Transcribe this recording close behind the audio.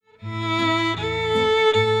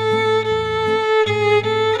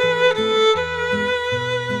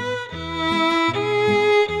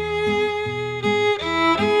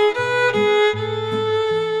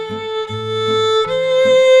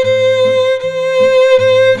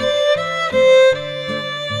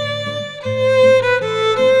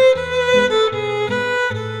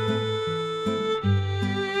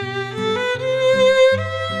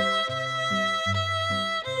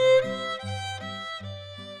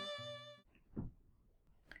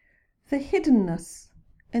The hiddenness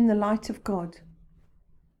in the light of God.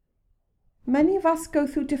 Many of us go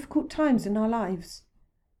through difficult times in our lives,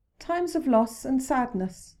 times of loss and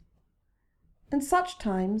sadness. In such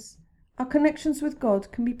times, our connections with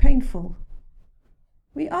God can be painful.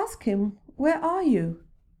 We ask Him, "Where are you?"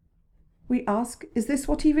 We ask, is this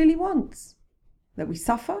what He really wants? That we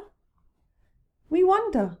suffer? We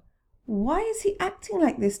wonder, why is He acting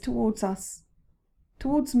like this towards us,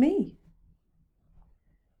 towards me?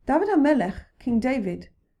 David HaMelech, King David,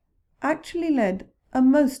 actually led a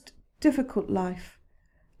most difficult life,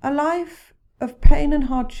 a life of pain and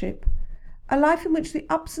hardship, a life in which the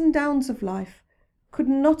ups and downs of life could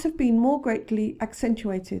not have been more greatly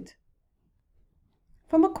accentuated.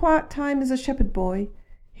 From a quiet time as a shepherd boy,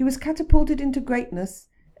 he was catapulted into greatness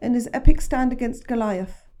in his epic stand against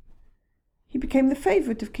Goliath. He became the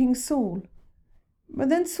favourite of King Saul, but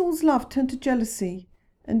then Saul's love turned to jealousy,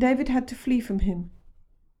 and David had to flee from him.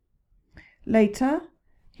 Later,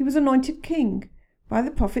 he was anointed king by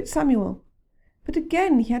the prophet Samuel, but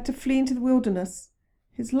again he had to flee into the wilderness.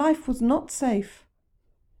 His life was not safe.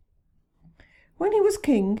 When he was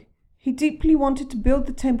king, he deeply wanted to build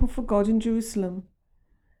the temple for God in Jerusalem,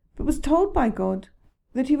 but was told by God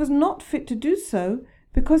that he was not fit to do so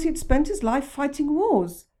because he had spent his life fighting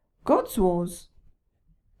wars, God's wars.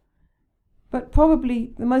 But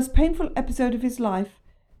probably the most painful episode of his life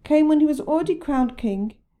came when he was already crowned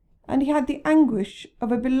king and he had the anguish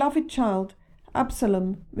of a beloved child,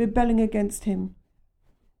 Absalom, rebelling against him.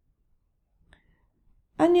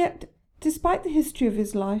 And yet, despite the history of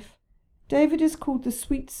his life, David is called the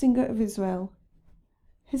sweet singer of Israel.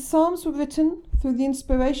 His psalms were written through the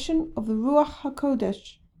inspiration of the Ruach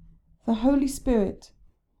HaKodesh, the Holy Spirit,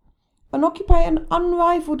 and occupy an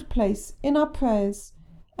unrivaled place in our prayers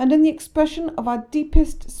and in the expression of our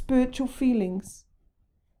deepest spiritual feelings.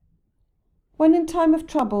 When in time of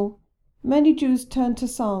trouble, many Jews turn to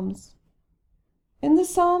psalms. In the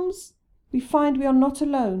psalms, we find we are not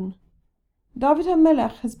alone. David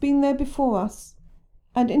HaMelech has been there before us,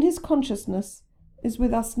 and in his consciousness is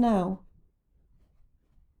with us now.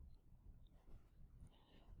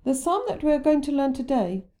 The psalm that we are going to learn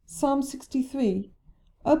today, Psalm 63,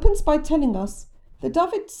 opens by telling us that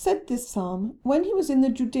David said this psalm when he was in the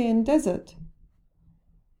Judean desert.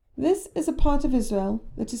 This is a part of Israel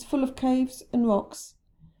that is full of caves and rocks.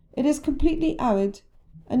 It is completely arid,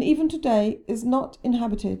 and even today is not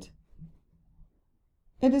inhabited.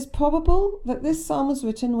 It is probable that this psalm was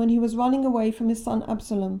written when he was running away from his son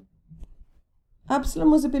Absalom.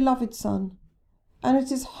 Absalom was a beloved son, and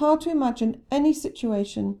it is hard to imagine any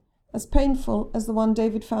situation as painful as the one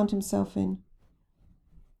David found himself in.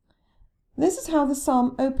 This is how the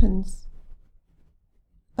psalm opens.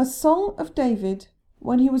 A song of David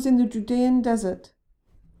when he was in the Judean desert.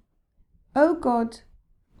 O God,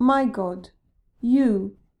 my God,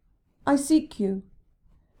 you, I seek you.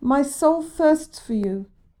 My soul thirsts for you.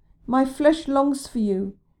 My flesh longs for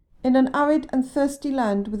you, in an arid and thirsty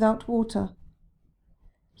land without water.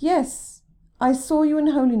 Yes, I saw you in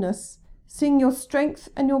holiness, seeing your strength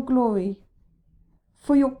and your glory.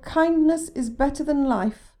 For your kindness is better than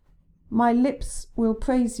life. My lips will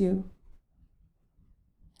praise you.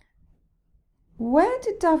 Where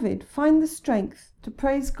did David find the strength to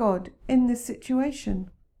praise God in this situation?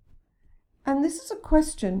 And this is a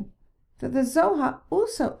question that the Zohar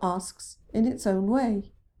also asks in its own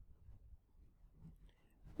way.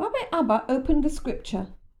 Rabbi Abba opened the scripture.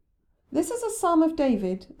 This is a psalm of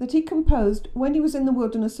David that he composed when he was in the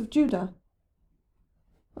wilderness of Judah.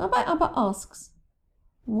 Rabbi Abba asks,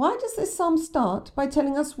 why does this psalm start by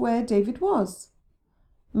telling us where David was?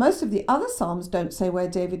 Most of the other psalms don't say where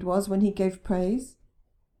David was when he gave praise.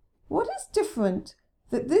 What is different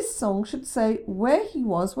that this song should say where he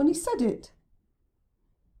was when he said it?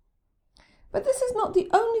 But this is not the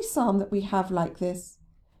only psalm that we have like this,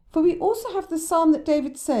 for we also have the psalm that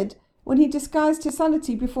David said when he disguised his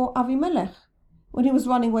sanity before Avimelech, when he was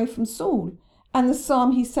running away from Saul, and the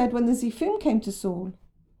psalm he said when the Zifim came to Saul.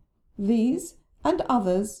 These, and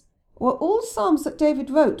others, were all psalms that David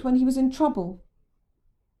wrote when he was in trouble.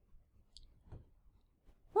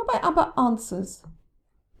 Rabbi Abba answers,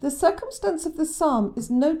 the circumstance of the psalm is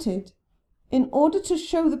noted in order to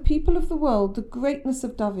show the people of the world the greatness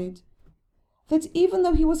of David, that even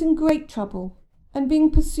though he was in great trouble and being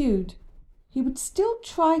pursued, he would still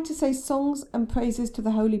try to say songs and praises to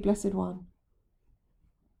the Holy Blessed One.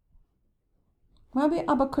 Rabbi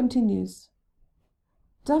Abba continues,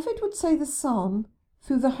 David would say the psalm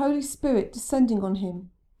through the Holy Spirit descending on him.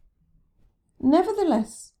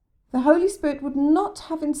 Nevertheless, the Holy Spirit would not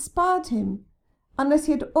have inspired him unless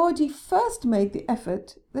he had already first made the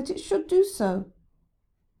effort that it should do so.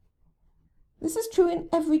 This is true in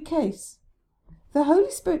every case. The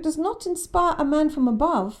Holy Spirit does not inspire a man from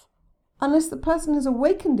above unless the person has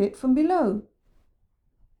awakened it from below.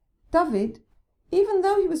 David, even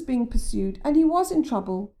though he was being pursued and he was in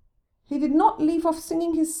trouble, he did not leave off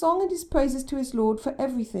singing his song and his praises to his Lord for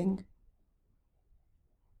everything.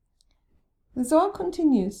 The Zohar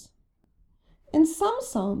continues. In some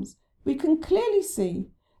psalms, we can clearly see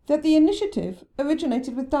that the initiative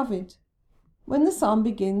originated with David, when the psalm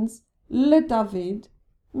begins, Le David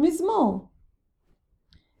Mizmor.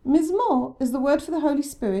 Mizmor is the word for the Holy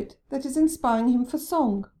Spirit that is inspiring him for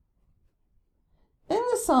song. In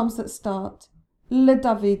the psalms that start, Le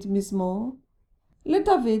David Mizmor, Le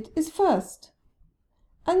David is first,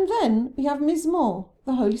 and then we have Mizmor,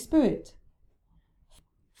 the Holy Spirit.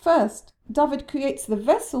 First, David creates the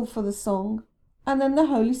vessel for the song, and then the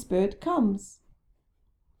Holy Spirit comes.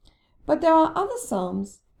 But there are other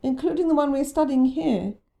psalms, including the one we are studying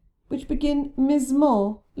here, which begin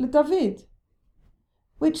Mizmor Le David,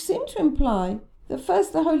 which seem to imply that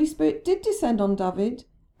first the Holy Spirit did descend on David,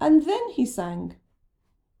 and then he sang.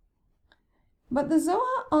 But the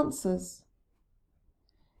Zohar answers,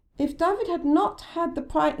 if David had not had the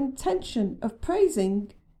prior intention of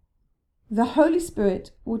praising, the Holy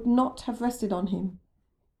Spirit would not have rested on him.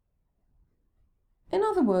 In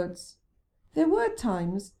other words, there were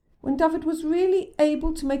times when David was really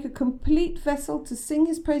able to make a complete vessel to sing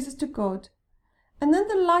his praises to God, and then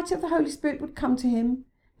the light of the Holy Spirit would come to him,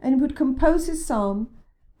 and he would compose his psalm,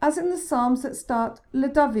 as in the psalms that start Le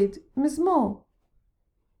David Mizmor.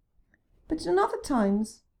 But in other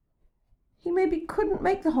times, he maybe couldn't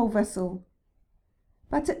make the whole vessel,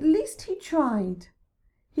 but at least he tried.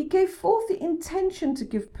 He gave forth the intention to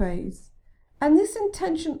give praise, and this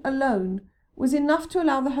intention alone was enough to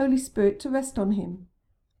allow the Holy Spirit to rest on him.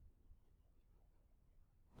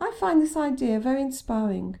 I find this idea very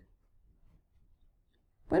inspiring.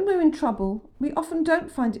 When we're in trouble, we often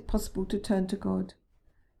don't find it possible to turn to God.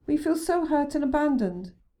 We feel so hurt and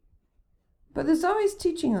abandoned. But the Zohar is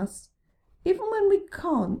teaching us, even when we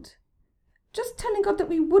can't, just telling God that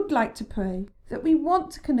we would like to pray, that we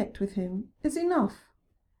want to connect with Him, is enough.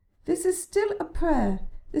 This is still a prayer.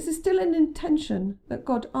 This is still an intention that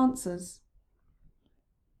God answers.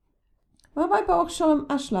 Rabbi Baruch Shalom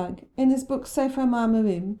Ashlag, in his book Sefer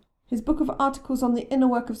Ma'amorim, his book of articles on the inner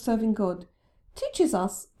work of serving God, teaches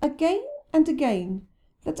us again and again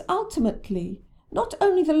that ultimately not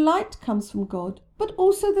only the light comes from God, but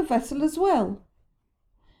also the vessel as well.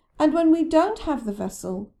 And when we don't have the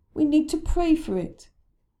vessel, we need to pray for it.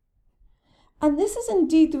 And this is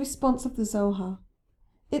indeed the response of the Zohar.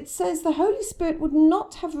 It says the Holy Spirit would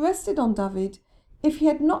not have rested on David if he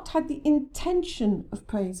had not had the intention of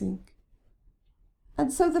praising.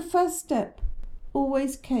 And so the first step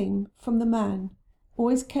always came from the man,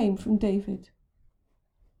 always came from David.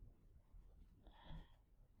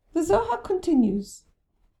 The Zohar continues.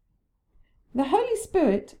 The Holy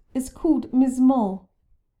Spirit is called Mizmor.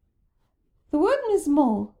 The word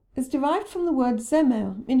Mizmor is derived from the word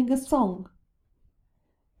Zemer, meaning a song.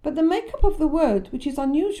 But the makeup of the word, which is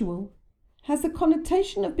unusual, has the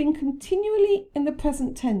connotation of being continually in the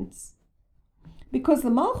present tense, because the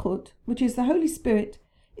Malchut, which is the Holy Spirit,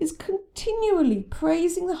 is continually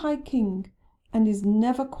praising the High King and is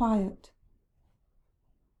never quiet.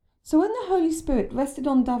 So when the Holy Spirit rested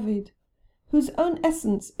on David, whose own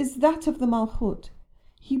essence is that of the Malchut,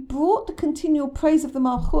 he brought the continual praise of the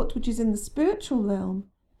Malchut, which is in the spiritual realm,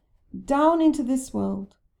 down into this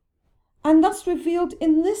world, and thus revealed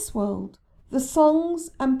in this world the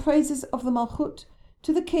songs and praises of the Malchut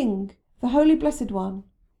to the King, the Holy Blessed One,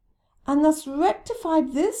 and thus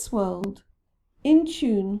rectified this world in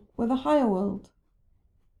tune with the higher world.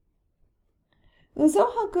 The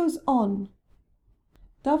Zohar goes on.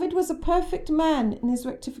 David was a perfect man in his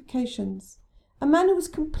rectifications, a man who was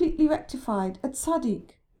completely rectified, a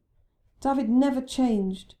tzaddik. David never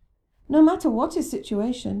changed, no matter what his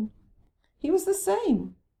situation. He was the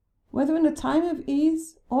same, whether in a time of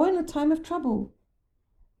ease or in a time of trouble.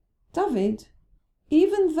 David,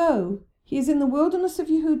 even though he is in the wilderness of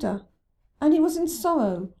Yehuda, and he was in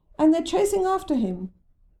sorrow, and they're chasing after him,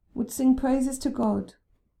 would sing praises to God.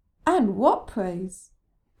 And what praise!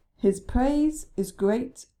 His praise is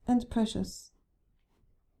great and precious.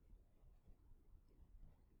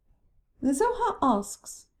 The Zohar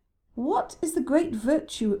asks, what is the great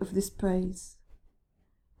virtue of this praise?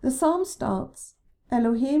 The psalm starts,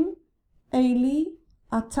 Elohim, Eli,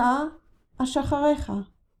 Ata, Ashacharecha.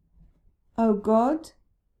 O God,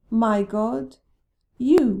 my God,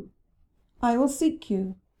 you, I will seek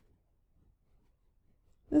you.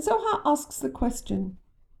 The Zohar asks the question,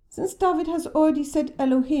 since David has already said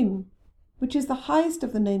Elohim, which is the highest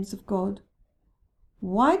of the names of God,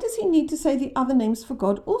 why does he need to say the other names for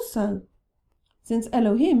God also, since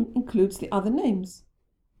Elohim includes the other names?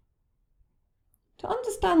 To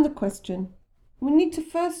understand the question, we need to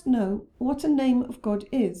first know what a name of God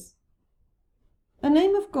is. A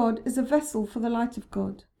name of God is a vessel for the light of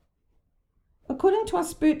God. According to our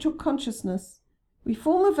spiritual consciousness, we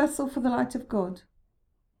form a vessel for the light of God.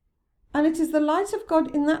 And it is the light of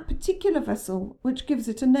God in that particular vessel which gives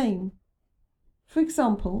it a name. For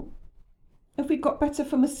example, if we got better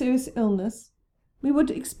from a serious illness, we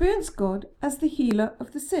would experience God as the healer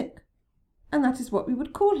of the sick, and that is what we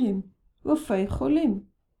would call him, Rofei Cholim.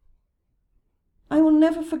 I will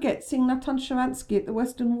never forget seeing Natan Sharansky at the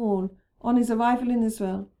Western Wall on his arrival in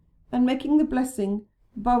Israel and making the blessing,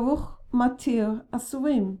 Baruch Matir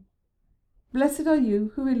Asurim. Blessed are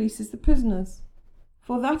you who releases the prisoners,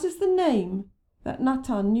 for that is the name that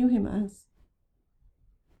Natan knew him as.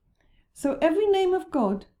 So every name of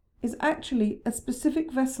God is actually a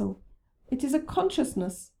specific vessel. It is a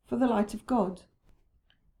consciousness for the light of God.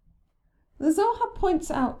 The Zohar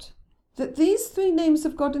points out that these three names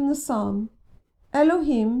of God in the Psalm,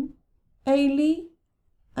 Elohim, Eli,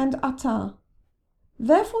 and Atah,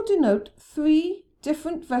 therefore denote three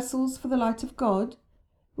different vessels for the light of God,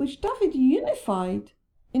 which David unified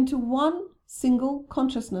into one single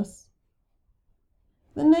consciousness.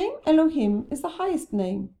 The name Elohim is the highest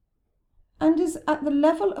name and is at the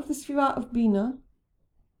level of the Sphira of Bina.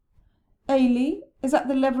 Eli is at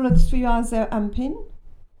the level of the Sphira Zer Anpin,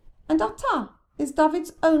 and Atah is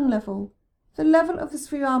David's own level, the level of the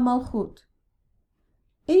Sphira Malchut.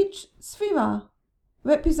 Each Sphira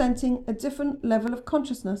representing a different level of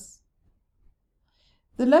consciousness.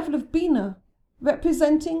 The level of Bina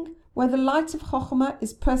representing where the light of Chokhmah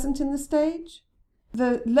is present in the stage,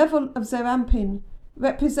 the level of Zer Anpin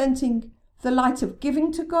representing the light of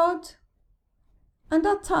giving to God, and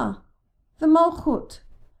Atah, the Malchut,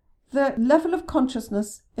 the level of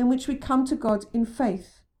consciousness in which we come to God in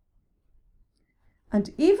faith.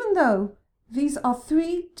 And even though these are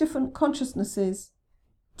three different consciousnesses,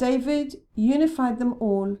 David unified them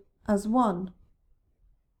all as one.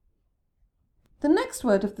 The next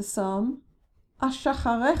word of the psalm,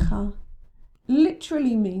 Ashacharecha,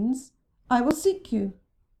 literally means, I will seek you.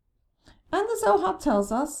 And the Zohar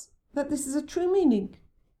tells us that this is a true meaning.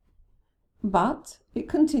 But it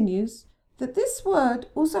continues that this word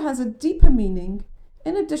also has a deeper meaning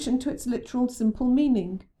in addition to its literal simple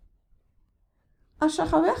meaning.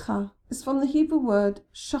 Ashacharecha is from the Hebrew word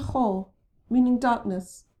shachor, meaning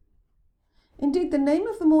darkness. Indeed, the name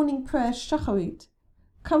of the morning prayer, Shacharit,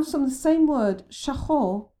 comes from the same word,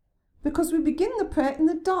 shachor, because we begin the prayer in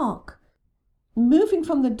the dark, moving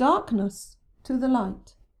from the darkness to the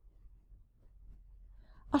light.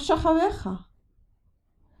 Ashacharecha.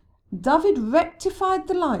 David rectified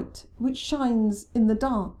the light which shines in the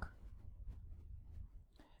dark.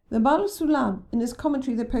 The Baal Sulam, in his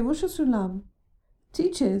commentary, the Perush Sulam,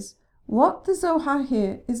 teaches what the Zohar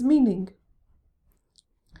here is meaning.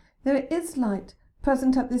 There is light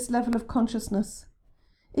present at this level of consciousness.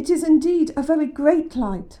 It is indeed a very great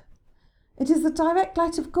light. It is the direct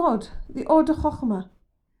light of God, the Or de Chokhmah,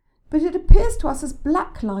 but it appears to us as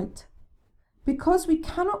black light, because we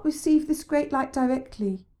cannot receive this great light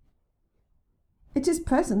directly. It is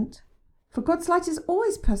present, for God's light is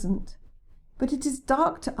always present, but it is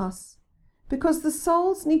dark to us, because the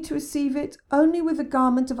souls need to receive it only with the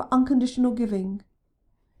garment of unconditional giving,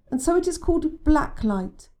 and so it is called black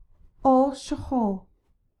light, or shachor.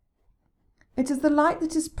 It is the light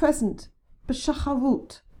that is present,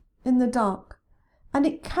 b'shacharut, in the dark, and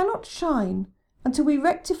it cannot shine until we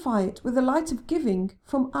rectify it with the light of giving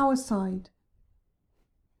from our side.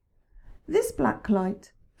 This black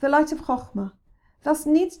light, the light of Chokhmah, thus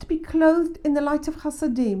needs to be clothed in the light of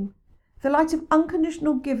Chasadim, the light of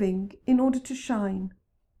unconditional giving, in order to shine.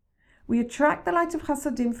 We attract the light of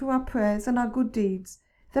Chasadim through our prayers and our good deeds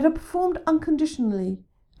that are performed unconditionally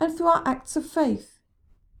and through our acts of faith.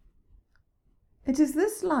 It is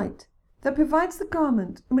this light that provides the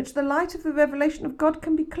garment in which the light of the revelation of God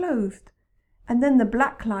can be clothed, and then the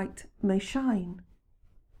black light may shine.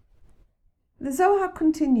 The Zohar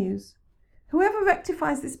continues, whoever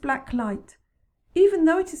rectifies this black light, even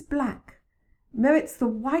though it is black, merits the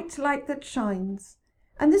white light that shines,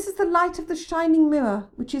 and this is the light of the shining mirror,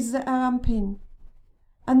 which is Ze'er Anpin,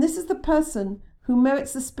 and this is the person who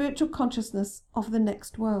merits the spiritual consciousness of the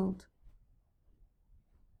next world.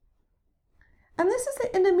 And this is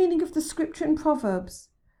the inner meaning of the scripture in Proverbs,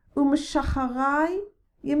 U'meshacharai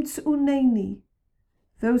yimtzu'uneni,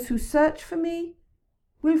 those who search for me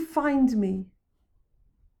will find me.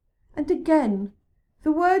 And again,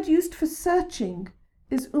 The word used for searching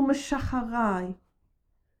is umashacharai,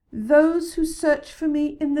 those who search for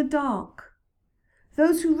me in the dark,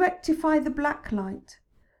 those who rectify the black light,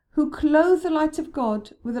 who clothe the light of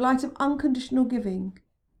God with the light of unconditional giving.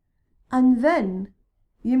 And then,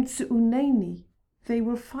 yimtsu'uneni, they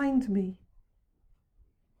will find me.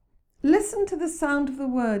 Listen to the sound of the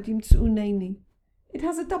word yimtsu'uneni. It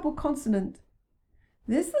has a double consonant.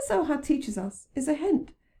 This, the Zohar teaches us, is a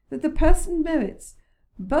hint that the person merits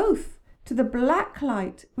both to the black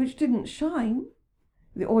light which didn't shine,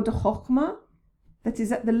 the Order Chokhmah, that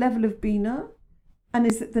is at the level of Bina, and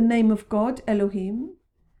is at the name of God, Elohim,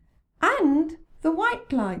 and the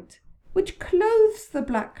white light, which clothes the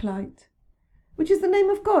black light, which is the name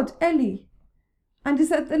of God, Eli, and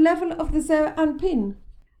is at the level of the Zer Anpin,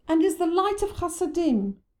 and is the light of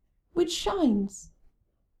Chasadim, which shines.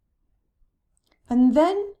 And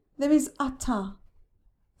then there is Atah,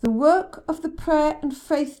 the work of the prayer and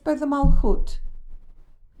faith by the Malchut,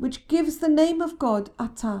 which gives the name of God,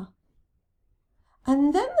 Atah.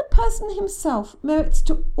 And then the person himself merits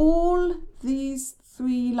to all these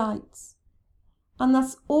three lights, and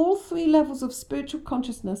thus all three levels of spiritual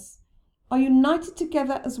consciousness are united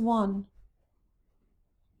together as one.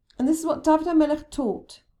 And this is what David HaMelech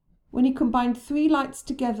taught when he combined three lights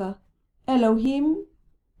together: Elohim,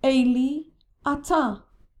 Eli, Atah.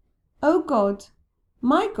 O God,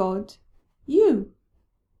 my God, you.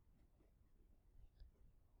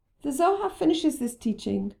 The Zohar finishes this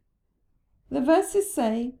teaching. The verses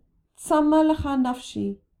say, Tzama lecha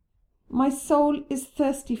nafshi, my soul is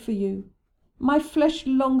thirsty for you, my flesh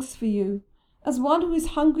longs for you, as one who is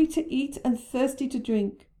hungry to eat and thirsty to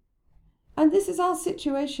drink. And this is our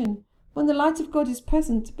situation when the light of God is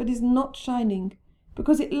present but is not shining,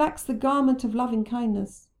 because it lacks the garment of loving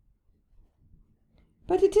kindness.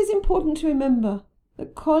 But it is important to remember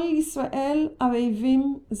that Kol Yisrael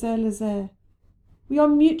arevim zeh lezeh. We are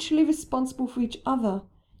mutually responsible for each other.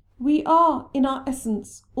 We are, in our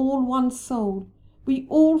essence, all one soul. We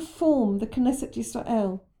all form the Knesset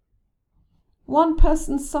Yisrael. One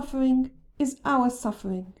person's suffering is our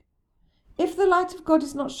suffering. If the light of God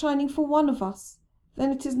is not shining for one of us,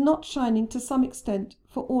 then it is not shining to some extent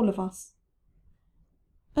for all of us.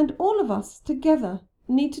 And all of us, together,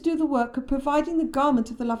 need to do the work of providing the garment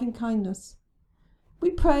of the loving kindness.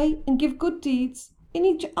 We pray and give good deeds in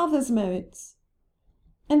each other's merits.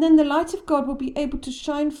 And then the light of God will be able to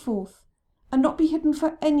shine forth and not be hidden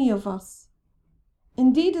for any of us.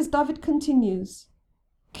 Indeed, as David continues,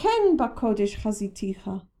 Ken bakodesh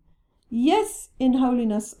chaziticha. Yes, in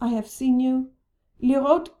holiness I have seen you.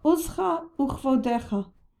 Lirot uzcha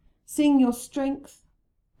uchvodecha. Seeing your strength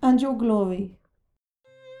and your glory.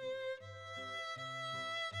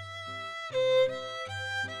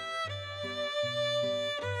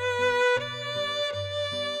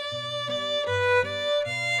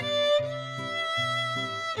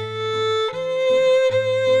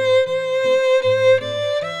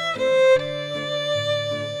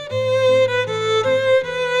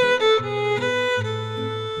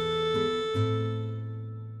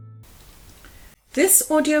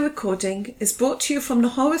 This audio recording is brought to you from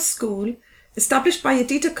Nahora School, established by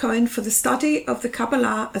Yedida Cohen for the study of the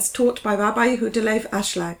Kabbalah as taught by Rabbi Yehuda Leib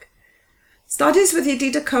Ashlag. Studies with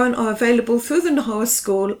Yedida Cohen are available through the Nahora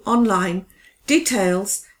School online.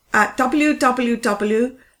 Details at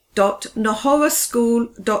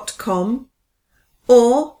www.nahoraschool.com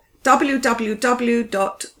or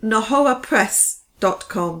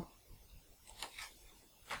www.nahorapress.com.